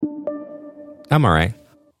I'm all right.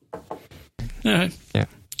 All right. Yeah.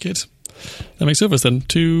 Good. That makes two of us then.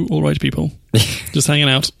 Two all right people. Just hanging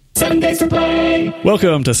out. 7 Days to Play.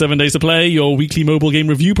 Welcome to 7 Days to Play, your weekly mobile game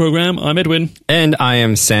review program. I'm Edwin. And I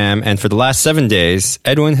am Sam, and for the last 7 days,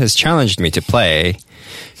 Edwin has challenged me to play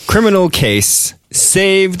Criminal Case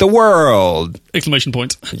Save the World! Exclamation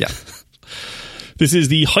point. Yeah. This is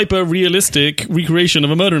the hyper-realistic recreation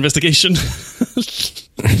of a murder investigation.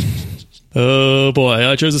 Oh boy,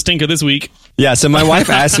 I chose a stinker this week. Yeah, so my wife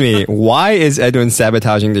asked me, why is Edwin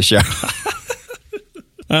sabotaging the show?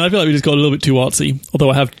 I feel like we just got a little bit too artsy, although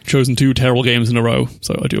I have chosen 2 terrible games in a row,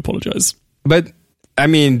 so I do apologize. But, I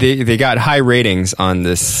mean, they got high ratings on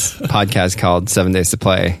this podcast called 7 Days to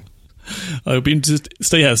Play. I've been to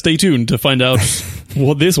stay tuned to find out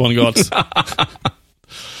what this one got.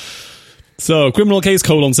 So, Criminal Case: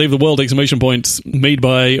 Save the World! Exclamation point, made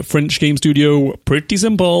by French game studio Pretty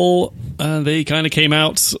Simple. They kind of came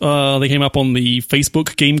out. They came up on the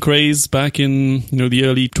Facebook game craze back in the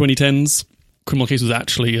early 2010s. Criminal Case was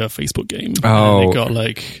actually a Facebook game. Oh, and it got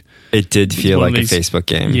like it did feel like a Facebook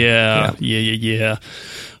game. Yeah.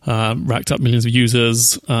 Racked up millions of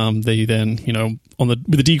users. They then,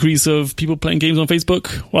 with the decrease of people playing games on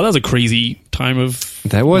Facebook. Well, that was a crazy time of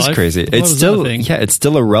that was life. crazy. It's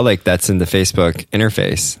still a relic that's in the Facebook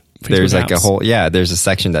interface. There's like apps. There's a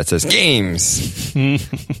section that says games, and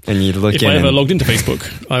you look if I ever logged into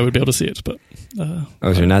Facebook, I would be able to see it. But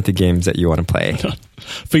those are not the games that you want to play.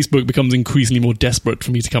 Facebook becomes increasingly more desperate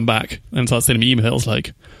for me to come back and start sending me emails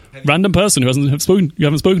like, random person who you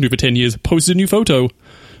haven't spoken to for 10 years posted a new photo.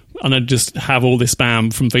 And I just have all this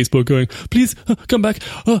spam from Facebook going, please come back.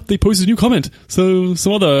 Oh, they posted a new comment. So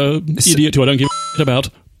some other idiot who I don't give a shit about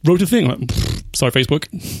wrote a thing. Like, sorry, Facebook.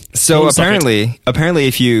 So apparently,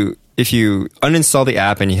 if you uninstall the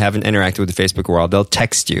app and you haven't interacted with the Facebook world, they'll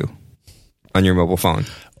text you on your mobile phone.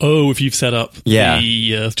 Oh, if you've set up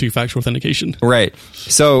the two-factor authentication. Right.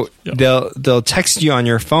 So they'll text you on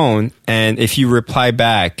your phone, and if you reply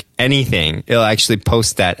back anything, it'll actually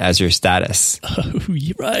post that as your status. Oh,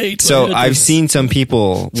 you're right. So I've seen some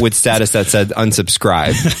people with status that said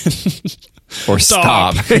unsubscribe or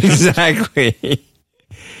stop. Exactly.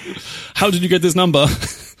 How did you get this number?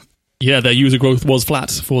 Yeah, their user growth was flat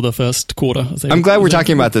for the first quarter. I'm glad we're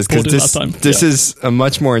talking about this because this is a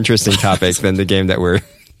much more interesting topic than the game that we're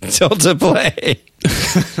told to play.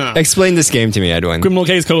 Explain this game to me, Edwin. Criminal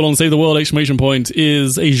Case: Save the World! Exclamation point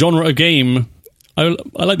is a genre of game. I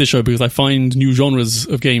like this show because I find new genres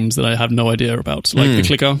of games that I have no idea about, like the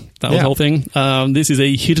Clicker. That was the whole thing. This is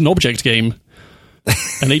a hidden object game,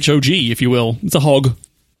 an HOG, if you will. It's a hog,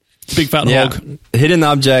 big fat hog. Hidden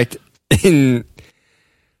object in.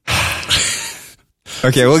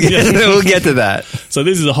 Okay, we'll get to that. So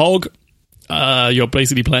this is a hog. You're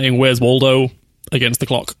basically playing Where's Waldo against the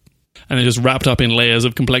clock, and it's just wrapped up in layers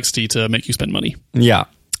of complexity to make you spend money. Yeah,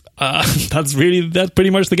 that's pretty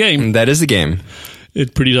much the game. That is the game.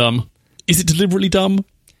 It's pretty dumb. Is it deliberately dumb?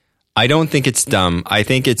 I don't think it's dumb. I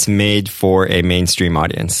think it's made for a mainstream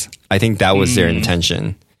audience. I think that was their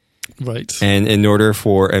intention. Right. And in order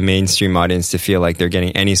for a mainstream audience to feel like they're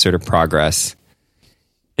getting any sort of progress,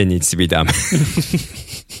 it needs to be dumb.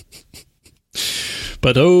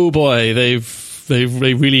 But oh boy, they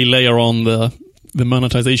really layer on the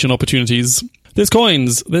monetization opportunities. There's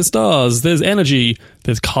coins, there's stars, there's energy,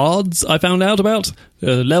 there's cards I found out about,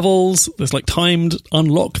 levels, there's like timed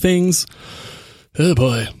unlock things. Oh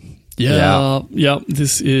boy. Yeah.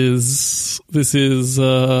 This is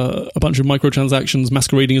a bunch of microtransactions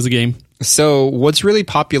masquerading as a game. So what's really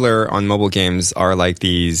popular on mobile games are like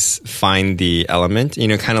these find the element,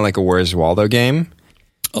 kind of like a Where's Waldo game.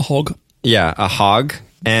 A hog. Yeah, a hog.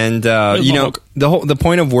 And the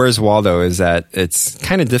point of Where's Waldo is that it's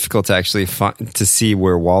kind of difficult to actually to see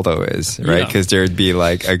where Waldo is, right? Because there'd be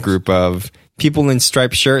like a group of people in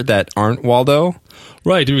striped shirt that aren't Waldo.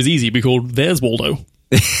 Right, it was easy. It'd be called There's Waldo.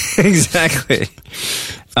 Exactly.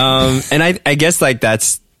 And I guess like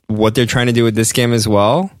that's what they're trying to do with this game as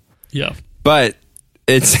well. Yeah. But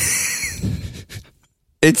it's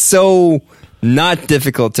so not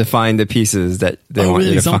difficult to find the pieces that they want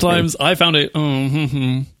you to Sometimes find. I found it.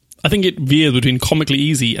 I think it veers between comically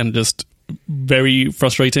easy and just very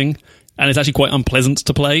frustrating, and it's actually quite unpleasant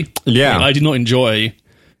to play. Yeah, I did not enjoy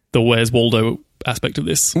the Where's Waldo aspect of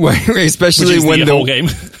this, especially when the whole game.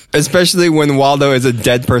 Especially when Waldo is a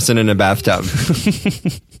dead person in a bathtub.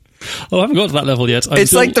 Oh, I haven't got to that level yet.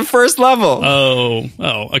 It's like the first level. Oh,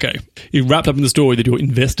 okay. You're wrapped up in the story that you're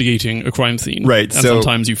investigating a crime scene. Right. And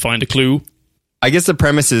sometimes you find a clue I guess the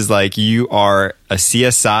premise is like you are a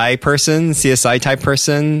CSI type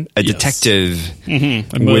person, a detective.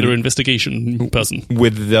 A murder investigation person.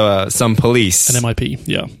 With some police. An MIP,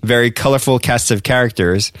 yeah. Very colorful cast of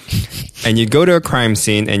characters. And you go to a crime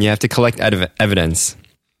scene and you have to collect evidence.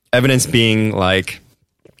 Evidence being like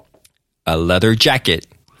a leather jacket.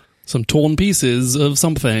 Some torn pieces of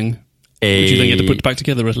something. Which you then get to put back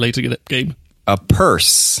together at a later game. A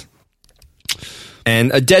purse.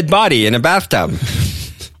 And a dead body in a bathtub.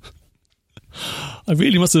 I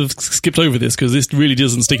really must have skipped over this because this really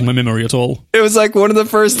doesn't stick in my memory at all. It was like one of the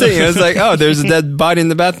first things. It was like, oh, there's a dead body in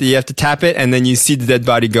the bathtub. You have to tap it, and then you see the dead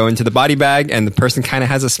body go into the body bag, and the person kind of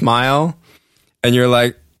has a smile. And you're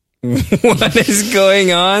like, what is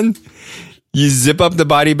going on? You zip up the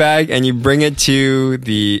body bag, and you bring it to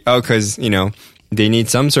because, they need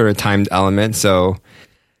some sort of timed element. So,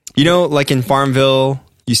 like in Farmville,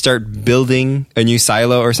 you start building a new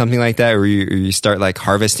silo or something like that, or you start like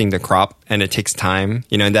harvesting the crop and it takes time,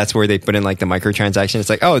 and that's where they put in like the microtransaction. It's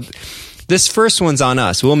like, oh, this first one's on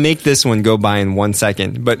us. We'll make this one go by in 1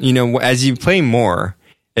 second. But, as you play more,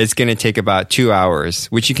 it's going to take about 2 hours,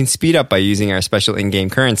 which you can speed up by using our special in-game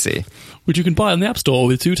currency. Which you can buy on the App Store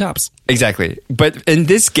with 2 taps. Exactly. But in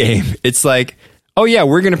this game, it's like, oh yeah,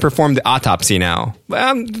 we're going to perform the autopsy now.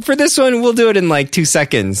 For this one, we'll do it in like 2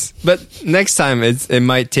 seconds. But next time, it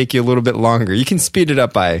might take you a little bit longer. You can speed it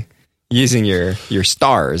up by using your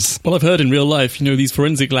stars. Well, I've heard in real life, these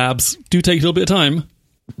forensic labs do take a little bit of time.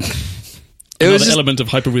 It was an element of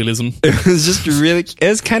hyperrealism. It was just it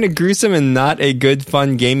was kind of gruesome and not a good,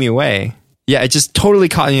 fun, gamey way. Yeah, it just totally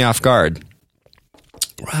caught me off guard.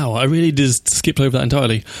 Wow, I really just skipped over that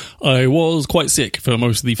entirely. I was quite sick for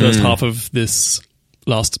most of the first half of this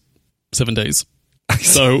last 7 days.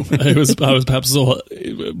 So I was perhaps saw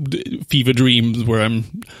fever dreams where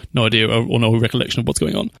I'm no idea or no recollection of what's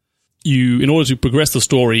going on. In order to progress the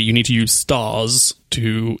story, you need to use stars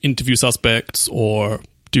to interview suspects or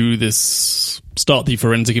start the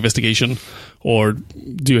forensic investigation or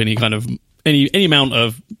do any kind of any amount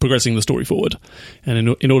of progressing the story forward.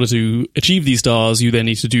 And in order to achieve these stars, you then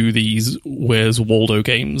need to do these Where's Waldo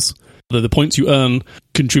games. The points you earn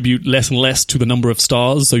contribute less and less to the number of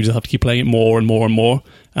stars, so you just have to keep playing it more and more and more.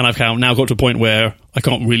 And I've now got to a point where I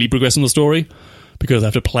can't really progress in the story because I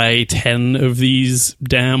have to play 10 of these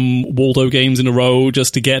damn Waldo games in a row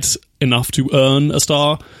just to get enough to earn a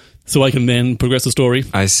star. So I can then progress the story.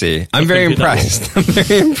 I see. I'm very impressed. I'm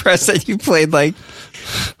very impressed that you played like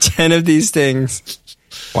 10 of these things.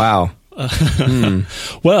 Wow.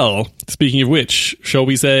 Well, speaking of which, shall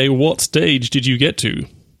we say, what stage did you get to?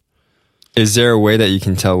 Is there a way that you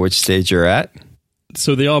can tell which stage you're at?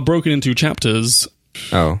 So they are broken into chapters,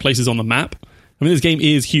 places on the map. I mean, this game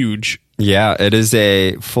is huge. Yeah, it is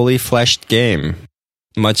a fully fleshed game,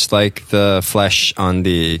 much like the flesh on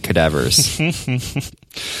the cadavers.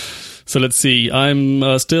 So let's see.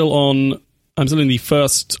 I'm still in the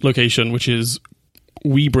first location, which is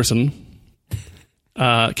Wee Britain.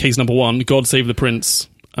 Case number 1, God Save the Prince.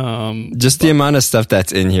 Just the amount of stuff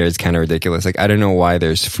that's in here is kind of ridiculous. Like, I don't know why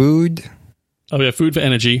there's food. Oh yeah, food for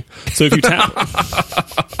energy. So if you tap,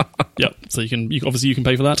 yep. So you can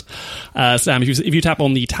pay for that. Sam, if you tap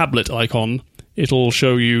on the tablet icon, it'll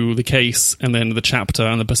show you the case and then the chapter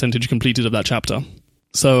and the percentage completed of that chapter.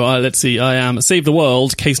 So let's see. I am Save the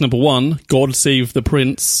World, case number 1, God Save the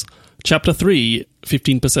Prince, chapter 3,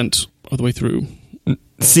 15% of the way through.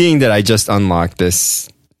 Seeing that I just unlocked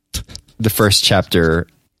the first chapter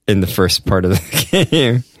in the first part of the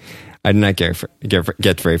game, I did not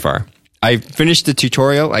get very far. I finished the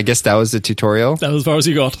tutorial. I guess that was the tutorial. That was as far as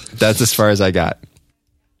you got. That's as far as I got.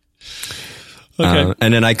 Okay.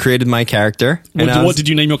 And then I created my character. What did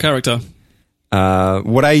you name your character?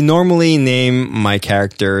 What I normally name my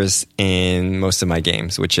characters in most of my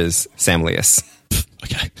games, which is Samlius.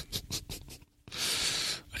 Okay.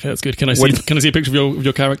 Okay, that's good. Can I see a picture of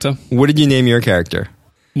your character? What did you name your character?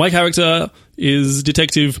 My character is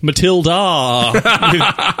Detective Matilda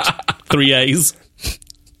with 3 A's.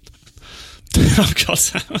 Oh God.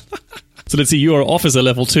 So let's see, you are officer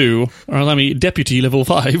level 2, or allow me deputy level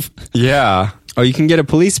 5. Yeah. Oh, you can get a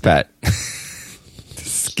police pet.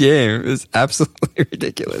 This game is absolutely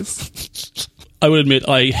ridiculous. I would admit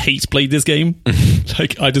I played this game.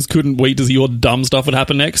 Like, I just couldn't wait to see what dumb stuff would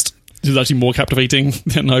happen next. It was actually more captivating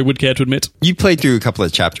than I would care to admit. You played through a couple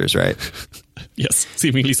of chapters, right? Yes,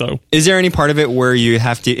 seemingly so. Is there any part of it where you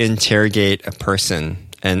have to interrogate a person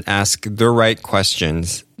and ask the right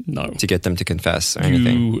questions? No. To get them to confess or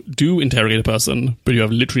anything? You do interrogate a person, but you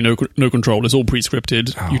have literally no control. It's all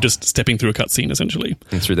pre-scripted. You're just stepping through a cutscene, essentially.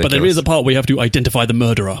 It's ridiculous. But there is a part where you have to identify the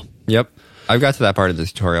murderer. Yep. I've got to that part of the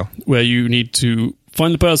tutorial. where you need to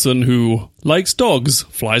find the person who likes dogs,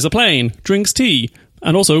 flies a plane, drinks tea,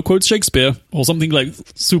 and also quotes Shakespeare or something like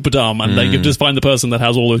super dumb. And like, you just find the person that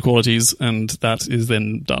has all those qualities, and that is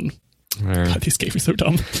then done. God, this game is so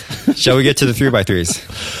dumb. Shall we get to the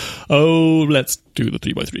 3x3s? Oh, let's do the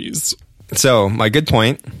 3x3s. So, my good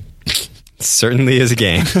point certainly is a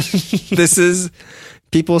game.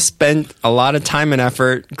 People spent a lot of time and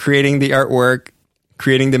effort creating the artwork,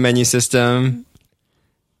 creating the menu system,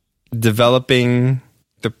 developing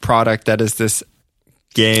the product that is this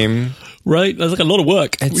game. Right? That's like a lot of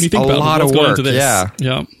work. It's when you think a about lot what's of going work. into this.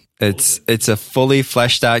 Yeah. It's a fully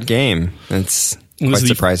fleshed out game. It's And quite this is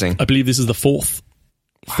surprising. I believe this is the fourth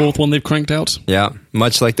one they've cranked out. Yeah,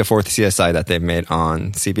 much like the fourth CSI that they've made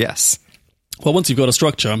on CBS. Well, once you've got a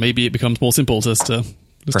structure, maybe it becomes more simple just to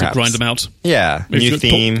Perhaps. grind them out. Yeah, Maybe new you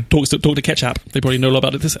theme. Talk to Ketchup. They probably know a lot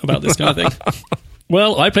about this kind of thing.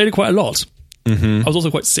 Well, I played it quite a lot. I was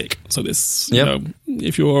also quite sick, so this, Yep. you know,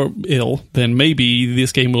 if you're ill, then maybe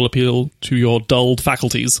this game will appeal to your dulled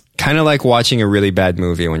faculties. Kind of like watching a really bad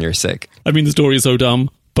movie when you're sick. I mean, the story is so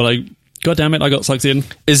dumb, but God damn it, I got sucked in.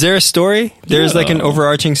 Is there a story? There's like an Yeah.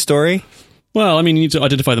 overarching story? Well, I mean, you need to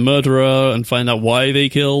identify the murderer and find out why they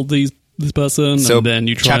killed this person, So and then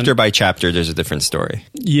you try chapter by chapter, there's a different story.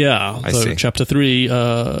 Yeah, I so see. chapter 3.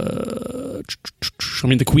 I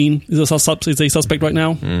mean, the Queen is a suspect right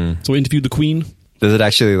now. So we interviewed the Queen. Does it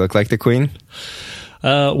actually look like the Queen?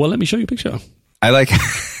 Well, let me show you a picture. I like...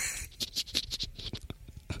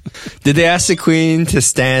 Did they ask the Queen to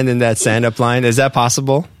stand in that stand-up line? Is that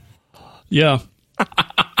possible? Yeah.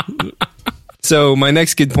 So my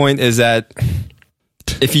next good point is that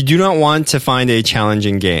if you do not want to find a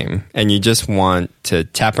challenging game and you just want to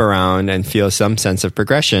tap around and feel some sense of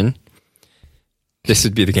progression, this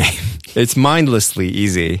would be the game. It's mindlessly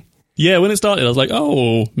easy. Yeah, when it started, I was like,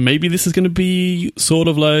 oh, maybe this is going to be sort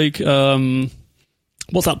of like,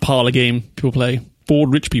 what's that parlor game people play?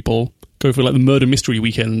 Bored rich people go for like the murder mystery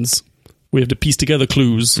weekends. We have to piece together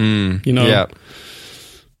clues, you know? Yeah,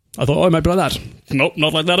 I thought, oh, it might be like that. Nope,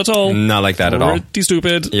 not like that at all. not like that at all. Pretty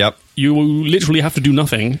stupid. Yep. You literally have to do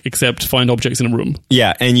nothing except find objects in a room.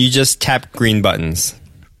 Yeah, and you just tap green buttons.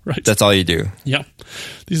 Right. That's all you do. Yeah.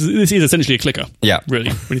 This is essentially a clicker. Yeah. Really,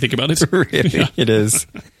 when you think about it. Really, Yeah. it is.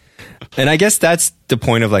 And I guess that's the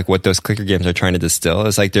point of like what those clicker games are trying to distill.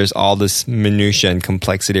 Is like there's all this minutia and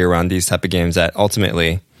complexity around these type of games that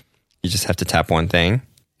ultimately you just have to tap one thing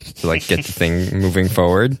to like get the thing moving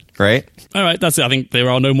forward, right? All right, that's it. I think there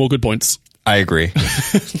are no more good points. I agree.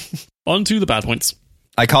 On to the bad points.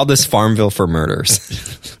 I call this Farmville for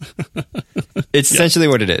murders. It's essentially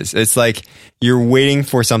what it is. It's like you're waiting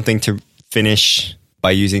for something to finish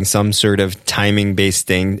by using some sort of timing based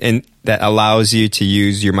thing and that allows you to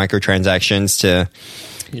use your microtransactions to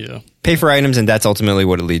Yeah. pay for items, and that's ultimately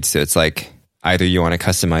what it leads to. It's like either you want to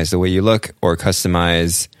customize the way you look or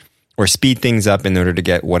customize or speed things up in order to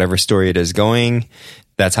get whatever story it is going.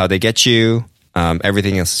 That's how they get you.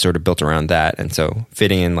 Everything else is sort of built around that. And so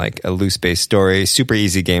fitting in like a loose based story, super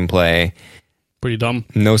easy gameplay, Pretty dumb.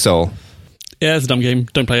 no soul. Yeah, it's a dumb game.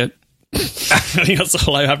 Don't play it. I think that's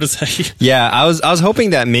all I have to say. Yeah, I was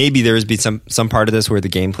hoping that maybe there would be some part of this where the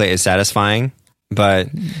gameplay is satisfying, but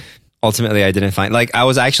ultimately I didn't find. Like I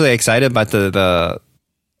was actually excited about the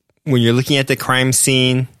when you're looking at the crime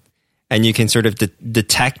scene and you can sort of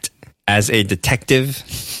detect as a detective,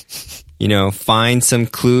 you know, find some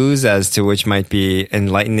clues as to which might be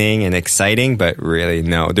enlightening and exciting, but really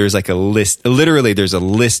no. There's like a list. Literally, there's a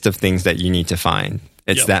list of things that you need to find.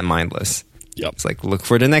 It's Yep. that mindless. Yep. It's like, look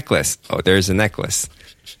for the necklace. Oh, there's the necklace.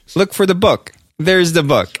 Look for the book. There's the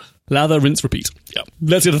book. Lather, rinse, repeat. Yeah.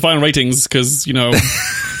 Let's get the final ratings because, you know,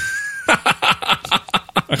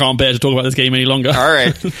 I can't bear to talk about this game any longer. All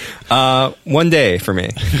right. 1 day for me.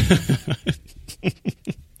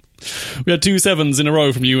 We had 2 7s in a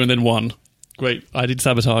row from you and then 1. Great. I did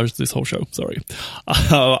sabotage this whole show. Sorry.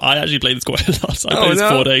 I actually played this quite a lot. I played this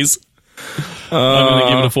 4 days. I'm going to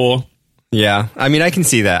give it a 4. Yeah. I mean, I can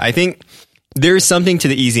see that. I think there's something to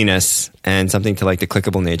the easiness and something to like the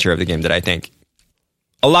clickable nature of the game that I think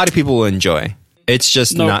a lot of people will enjoy. It's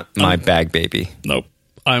just No, not my bag, baby. Nope.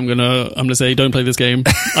 I'm gonna say don't play this game.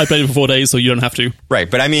 I played it for 4 days, so you don't have to.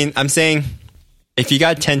 Right. But I mean, I'm saying if you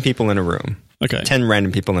got 10 people in a room, Okay. 10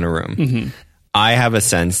 random people in a room, I have a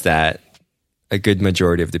sense that a good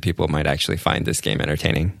majority of the people might actually find this game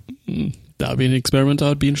entertaining. That would be an experiment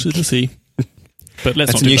I'd be interested to see. But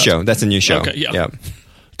let's That's not a new do that. show. That's a new show. Okay, yeah. Yep.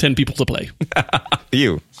 10 people to play.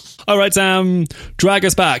 You. All right, Sam, drag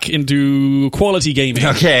us back into quality gaming.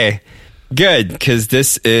 Okay. Good. Because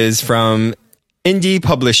this is from indie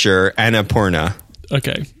publisher Annapurna,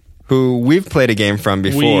 Okay. who we've played a game from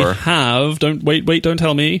before. We have. Don't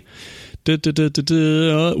tell me.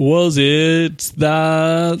 Was it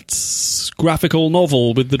that graphical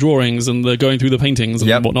novel with the drawings and the going through the paintings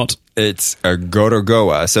and whatnot? It's a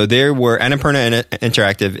Gorogoa. So there were Annapurna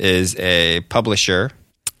Interactive is a publisher.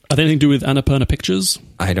 Are they anything to do with Annapurna Pictures?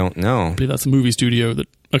 I don't know. I believe that's a movie studio that...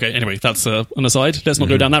 Okay, anyway, that's an aside. Let's not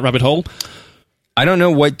go down that rabbit hole. I don't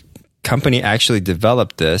know what company actually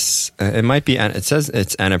developed this. It might be... It says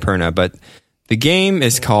it's Annapurna, but the game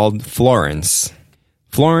is called Florence.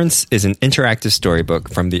 Florence is an interactive storybook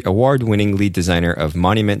from the award-winning lead designer of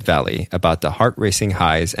Monument Valley about the heart-racing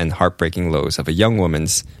highs and heartbreaking lows of a young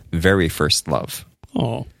woman's very first love.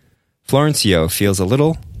 Oh. Florence Yeoh feels a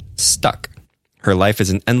little stuck. Her life is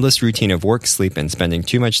an endless routine of work, sleep, and spending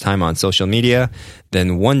too much time on social media.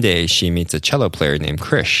 Then one day she meets a cello player named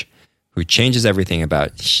Krish, who changes everything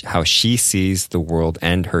about how she sees the world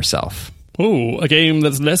and herself. Oh, a game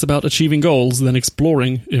that's less about achieving goals than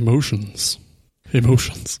exploring emotions.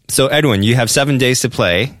 So, Edwin, you have 7 days to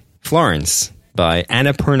play Florence by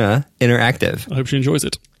Annapurna Interactive. I hope she enjoys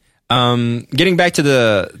it. Getting back to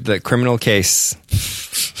the criminal case,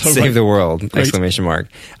 Save the World, exclamation mark.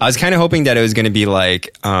 I was kind of hoping that it was going to be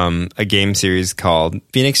like a game series called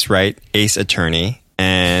Phoenix Wright Ace Attorney,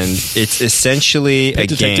 and it's essentially a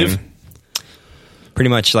detective game pretty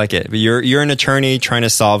much like it. You're an attorney trying to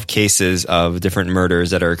solve cases of different murders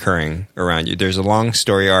that are occurring around you. There's a long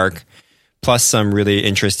story arc, plus some really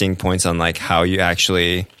interesting points on like how you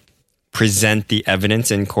actually present the evidence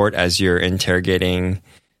in court as you're interrogating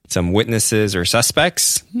some witnesses or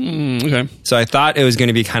suspects. Okay. So I thought it was going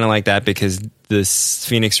to be kind of like that because this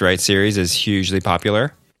Phoenix Wright series is hugely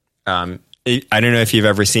popular. I don't know if you've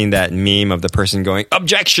ever seen that meme of the person going,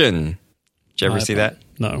 "Objection!" Did you ever see that?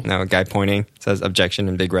 No. No, a guy pointing, says "Objection"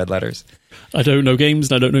 in big red letters. I don't know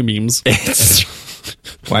games and I don't know memes.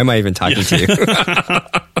 Why am I even talking to you?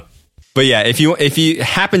 But yeah, if you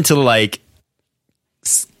happen to like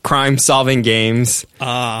crime-solving games...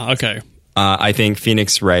 okay. I think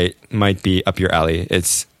Phoenix Wright might be up your alley.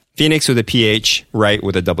 It's Phoenix with a PH, Wright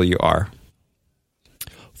with a WR.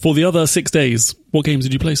 For the other 6 days, what games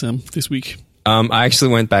did you play, Sam, this week? I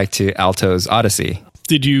actually went back to Alto's Odyssey.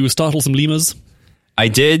 Did you startle some lemurs? I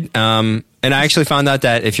did, and I actually found out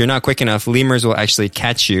that if you're not quick enough, lemurs will actually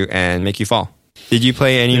catch you and make you fall. Did you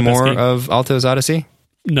play any more of Alto's Odyssey?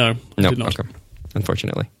 No, I did not. Okay.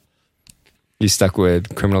 Unfortunately. You stuck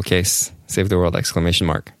with Criminal Case, Save the World, exclamation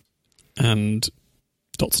mark. And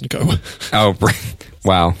Dots & Co. Oh,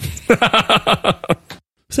 wow.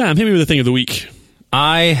 Sam, hit me with the thing of the week.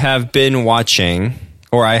 I have been watching,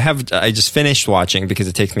 I just finished watching because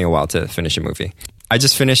it takes me a while to finish a movie. I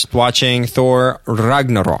just finished watching Thor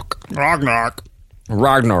Ragnarok.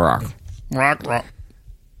 Ragnarok.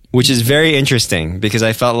 Which is very interesting because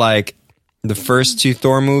I felt like the first two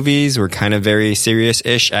Thor movies were kind of very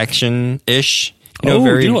serious-ish, action-ish.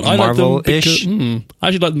 Very Marvel-ish. I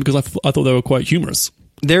actually liked them because I thought they were quite humorous.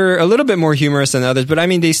 They're a little bit more humorous than others, but I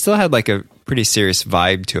mean, they still had like a pretty serious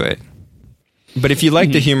vibe to it. But if you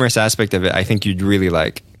like the humorous aspect of it, I think you'd really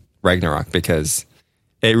like Ragnarok because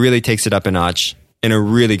it really takes it up a notch in a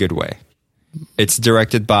really good way. It's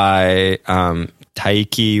directed by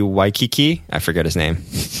Taiki Waititi. I forget his name.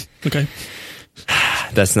 Okay.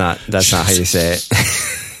 That's not how you say it.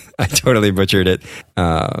 I totally butchered it.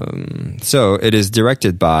 So it is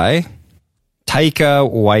directed by Taika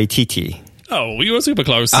Waititi. Oh, you were super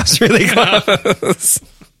close. I was really close.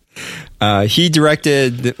 He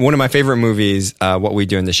directed one of my favorite movies, What We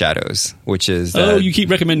Do in the Shadows, which is... you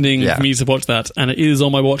keep recommending me to watch that, and it is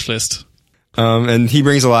on my watch list. And he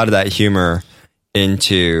brings a lot of that humor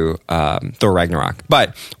into Thor Ragnarok.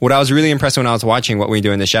 But what I was really impressed when I was watching What We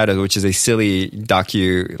Do in the Shadows, which is a silly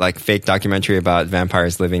fake documentary about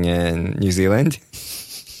vampires living in New Zealand,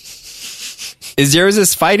 is there was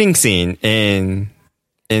this fighting scene in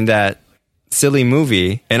that silly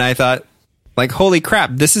movie, and I thought, like, holy crap,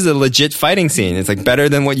 this is a legit fighting scene. It's like better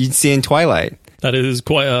than what you'd see in Twilight. That is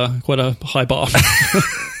quite a high bar.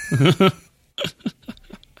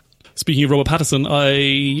 Speaking of Robert Pattinson,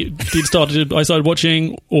 I started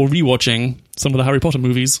watching or rewatching some of the Harry Potter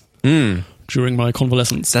movies during my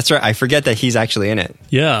convalescence. That's right. I forget that he's actually in it.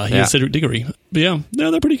 Yeah, he is Cedric Diggory. But yeah,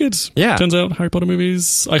 they're pretty good. Yeah. Turns out Harry Potter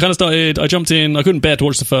movies. I jumped in. I couldn't bear to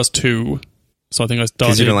watch the first two. So I think I started...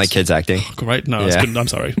 Because you don't like kids acting? Right? No, I'm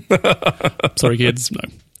sorry. Sorry, kids. No.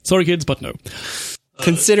 Sorry, kids, but no.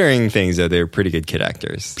 Considering things, though, they're pretty good kid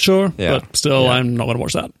actors. Sure, but still, I'm not going to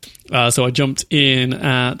watch that. So I jumped in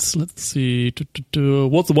at, let's see,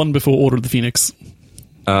 what's the one before Order of the Phoenix?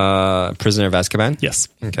 Prisoner of Azkaban? Yes.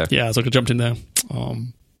 Okay. Yeah, so I jumped in there.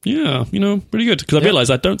 Yeah, pretty good. Because I realized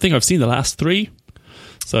I don't think I've seen the last 3.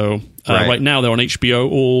 So right now they're on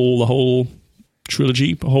HBO. The whole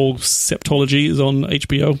trilogy, the whole septology is on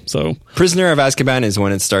HBO. So Prisoner of Azkaban is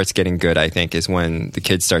when it starts getting good, I think, is when the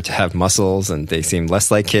kids start to have muscles and they seem less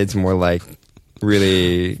like kids, more like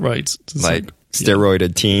really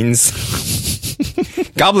steroided teens.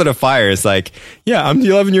 Goblet of Fire is like, yeah, I'm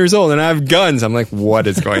 11 years old and I have guns. I'm like, what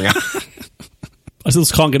is going on? I still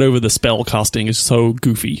can't get over the spell casting is so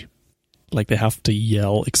goofy. Like they have to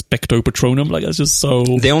yell Expecto Patronum. Like that's just so...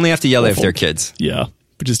 They only have to yell awful. If they're kids. Yeah,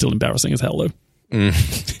 which is still embarrassing as hell though.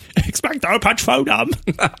 Expecto Patronum.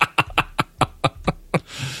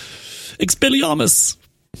 Expelliarmus.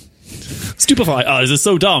 Stupefy. Oh, this is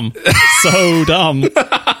so dumb. So dumb.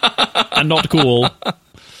 And not cool.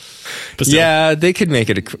 Yeah, they could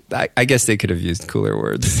make it... I guess they could have used cooler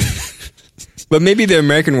words. But maybe the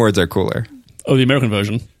American words are cooler. Oh, the American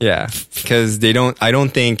version? Yeah, because I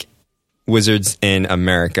don't think wizards in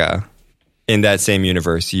America, in that same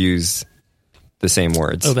universe, use the same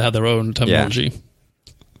words. Oh, they have their own terminology.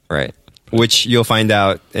 Yeah. Right. Which you'll find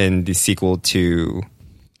out in the sequel to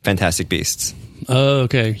Fantastic Beasts.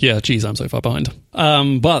 Okay. Yeah, geez, I'm so far behind.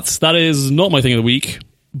 But that is not my thing of the week.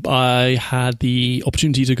 I had the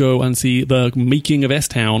opportunity to go and see the making of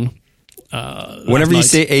S-Town. Whenever you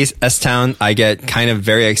say S-Town, I get kind of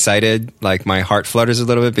very excited. Like my heart flutters a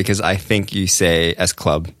little bit because I think you say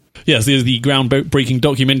S-Club. Yes, there's the groundbreaking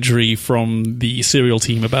documentary from the Serial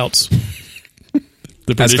team about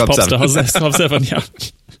the British pop stars. S-Club 7, yeah.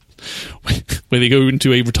 Where they go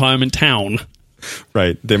into a retirement town.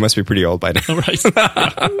 Right. They must be pretty old by now. Right.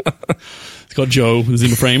 Yeah. It's got Joe, the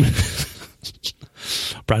Zimmer frame.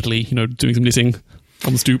 Bradley, doing some knitting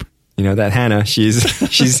on the stoop. That Hannah,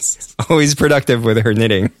 she's always productive with her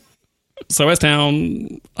knitting. So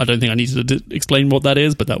S-Town, I don't think I need to explain what that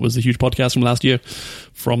is, but that was a huge podcast from last year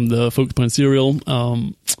from the folks behind Serial.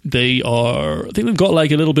 I think they've got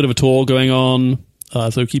like a little bit of a tour going on,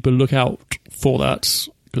 so keep a lookout for that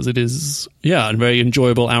because it is, a very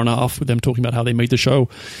enjoyable hour and a half with them talking about how they made the show.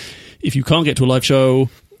 If you can't get to a live show,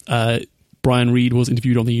 Brian Reed was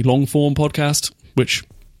interviewed on the Long Form podcast, which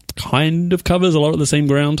kind of covers a lot of the same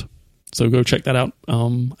ground. So go check that out.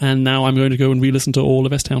 And now I'm going to go and re-listen to all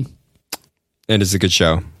of S-Town. It is a good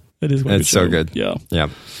show. It is. It's so good. Yeah. Yeah.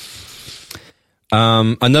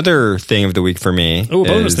 Another thing of the week for me. Oh, a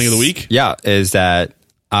bonus thing of the week. Yeah, is that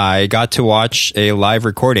I got to watch a live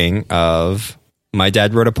recording of My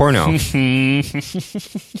Dad Wrote a Porno.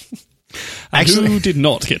 Actually, who did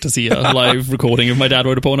not get to see a live recording of My Dad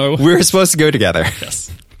Wrote a Porno? We were supposed to go together.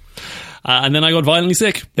 Yes. And then I got violently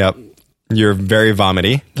sick. Yep. You're very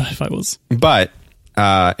vomity. If I was. But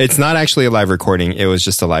it's not actually a live recording. It was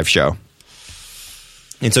just a live show.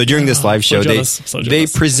 And so during this live show, they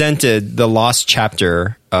presented the lost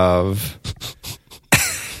chapter of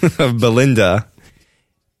of Belinda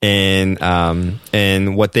in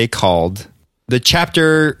what they called the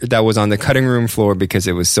chapter that was on the cutting room floor because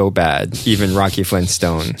it was so bad. Even Rocky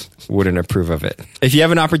Flintstone wouldn't approve of it. If you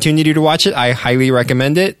have an opportunity to watch it, I highly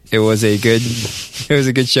recommend it. It was a good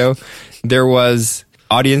show. There was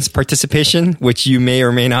audience participation, which you may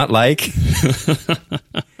or may not like.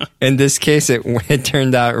 In this case, it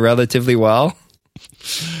turned out relatively well.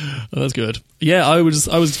 Oh, that's good. Yeah, I was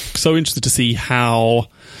so interested to see how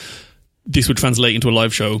this would translate into a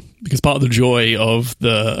live show because part of the joy of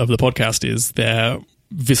the podcast is their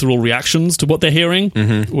visceral reactions to what they're hearing.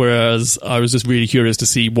 Mm-hmm. Whereas I was just really curious to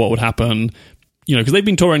see what would happen, because they've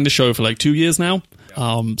been touring the show for like 2 years now.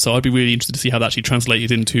 So I'd be really interested to see how that actually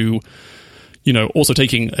translated into, also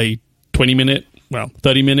taking a 30-minute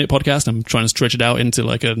podcast. I'm trying to stretch it out into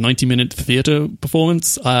like a 90-minute theater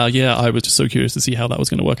performance. I was just so curious to see how that was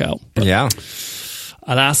going to work out. But yeah.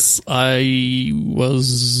 Alas, I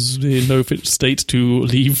was in no fit state to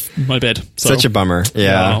leave my bed. So, such a bummer.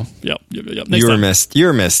 Yeah. Yep. You were missed.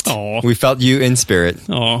 Aww. We felt you in spirit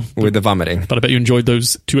with the vomiting. But I bet you enjoyed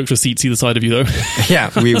those 2 extra seats either side of you, though. Yeah,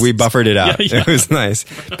 we buffered it out. Yeah. It was nice.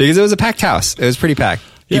 Because it was a packed house. It was pretty packed.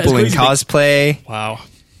 People in cosplay. Wow.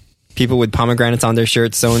 People with pomegranates on their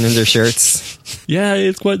shirts, sewn in their shirts. Yeah,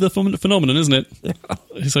 it's quite the phenomenon, isn't it? Yeah.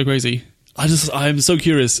 It's so crazy. I'm so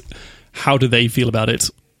curious. How do they feel about it?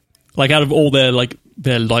 Like out of all their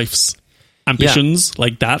life's ambitions,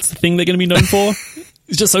 that's the thing they're going to be known for.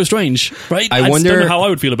 It's just so strange, right? I just don't know how I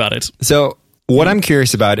would feel about it. So what I'm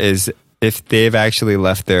curious about is if they've actually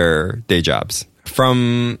left their day jobs.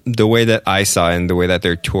 From the way that I saw and the way that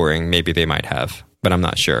they're touring, maybe they might have. But I'm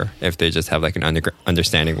not sure if they just have like an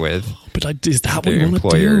understanding with. But is that what you want to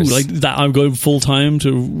do? Like that, I'm going full time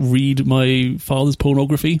to read my father's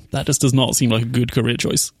pornography. That just does not seem like a good career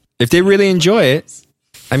choice. If they really enjoy it,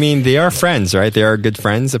 I mean, they are friends, right? They are good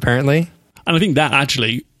friends, apparently. And I think that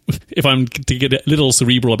actually, if I'm to get a little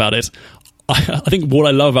cerebral about it, I think what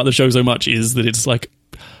I love about the show so much is that it's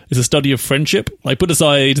a study of friendship. Like, put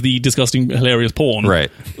aside the disgusting, hilarious porn.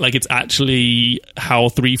 Right. Like, it's actually how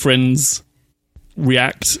three friends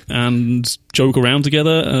react and joke around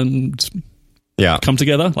together and come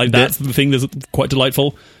together. Like, that's the thing that's quite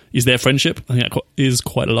delightful, is their friendship. I think that is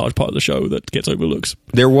quite a large part of the show that gets overlooked.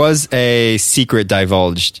 There was a secret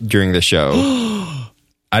divulged during the show.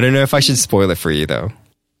 I don't know if I should spoil it for you, though.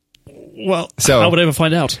 Well, how would I ever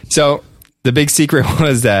find out? So, the big secret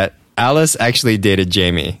was that Alice actually dated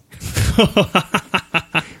Jamie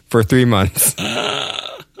for 3 months.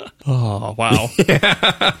 Oh, wow.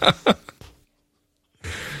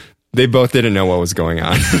 They both didn't know what was going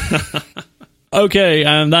on. Okay,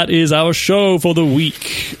 and that is our show for the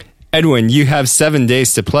week. Edwin, you have 7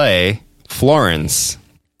 days to play Florence.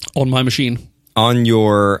 On my machine. On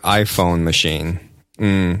your iPhone machine.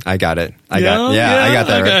 I got it. I got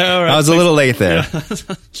that okay, right. All right. I was a little late there.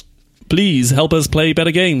 Yeah. Please help us play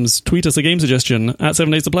better games. Tweet us a game suggestion at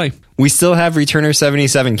 7 Days to Play. We still have Returner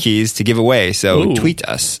 77 keys to give away, so tweet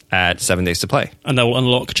us at 7 Days to Play. And that will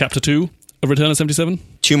unlock Chapter 2 of Returner 77?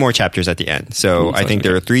 2 more chapters at the end. So I think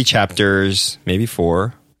there are 3 chapters, maybe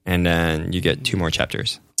 4, and then you get 2 more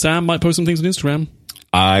chapters. Sam might post some things on Instagram.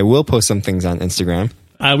 I will post some things on Instagram.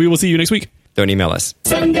 We will see you next week. Don't email us.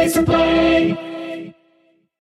 7 Days to Play.